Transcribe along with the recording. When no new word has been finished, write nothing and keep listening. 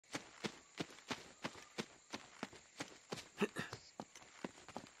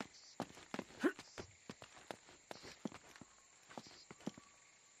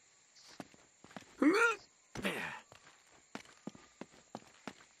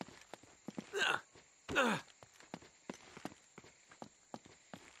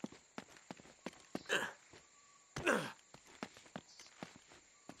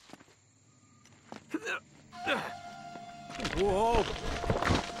Whoa!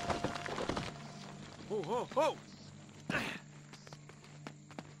 Whoa, whoa, whoa!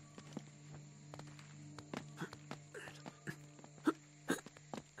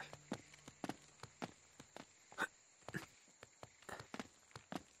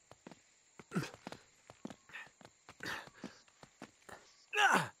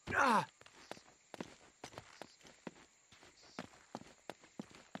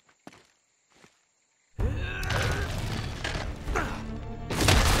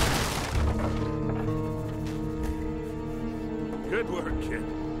 Good work, kid.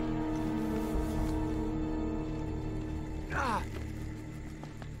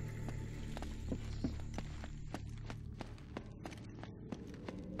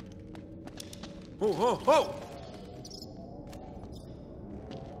 Whoa, whoa, whoa!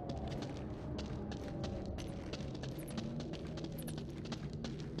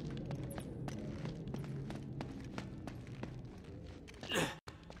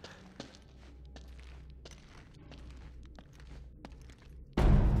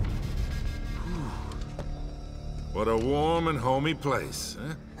 What a warm and homey place,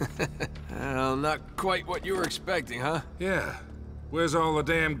 huh? Well, not quite what you were expecting, huh? Yeah. Where's all the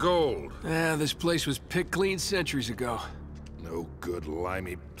damn gold? Yeah, this place was picked clean centuries ago. No good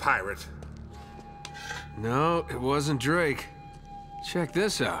limey pirate. No, it wasn't Drake. Check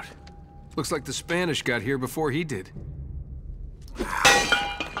this out. Looks like the Spanish got here before he did.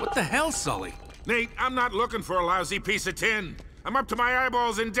 What the hell, Sully? Nate, I'm not looking for a lousy piece of tin. I'm up to my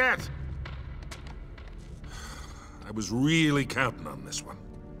eyeballs in debt. I was really counting on this one.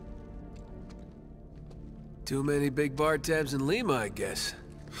 Too many big bar tabs in Lima, I guess.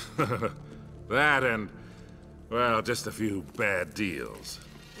 That and, well, just a few bad deals.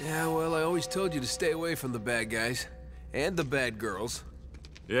 Yeah, well, I always told you to stay away from the bad guys. And the bad girls.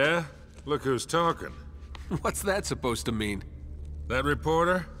 Yeah? Look who's talking. What's that supposed to mean? That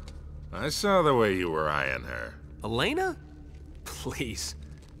reporter? I saw the way you were eyeing her. Elena? Please.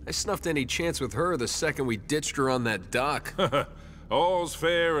 I snuffed any chance with her the second we ditched her on that dock. All's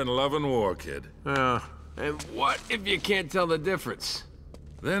fair in love and war, kid. And what if you can't tell the difference?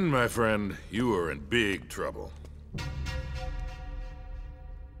 Then, my friend, you are in big trouble.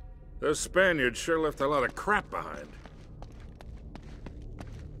 Those Spaniards sure left a lot of crap behind.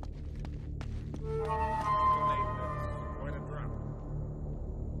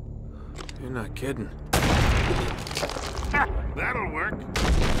 You're not kidding. That'll work.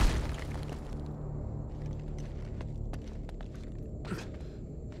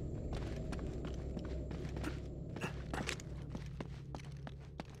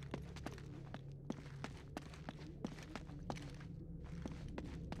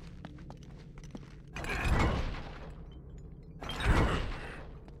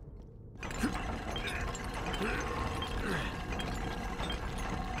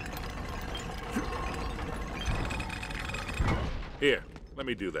 Here, let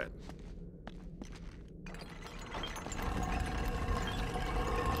me do that.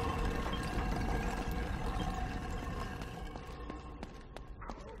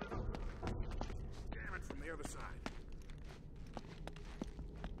 Damn it, from the other side.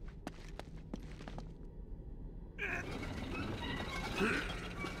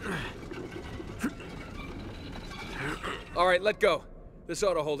 All right, let go. This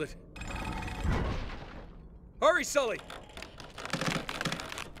ought to hold it. Hurry, Sully!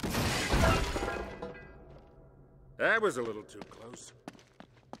 That was a little too close.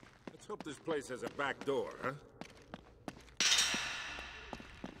 Let's hope this place has a back door, huh?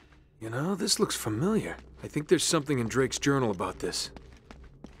 You know, this looks familiar. I think there's something in Drake's journal about this.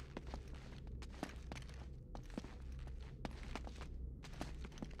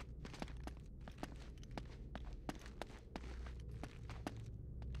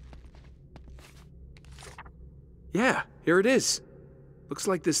 Yeah, here it is. Looks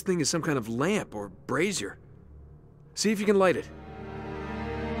like this thing is some kind of lamp or brazier. See if you can light it.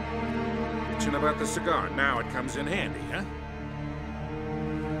 Mention about the cigar. Now it comes in handy, huh?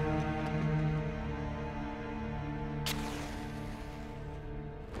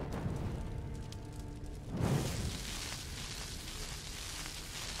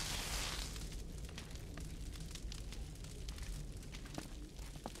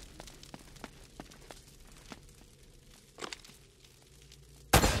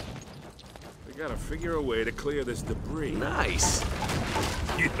 We gotta figure a way to clear this debris. Nice.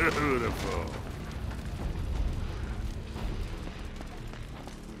 Beautiful.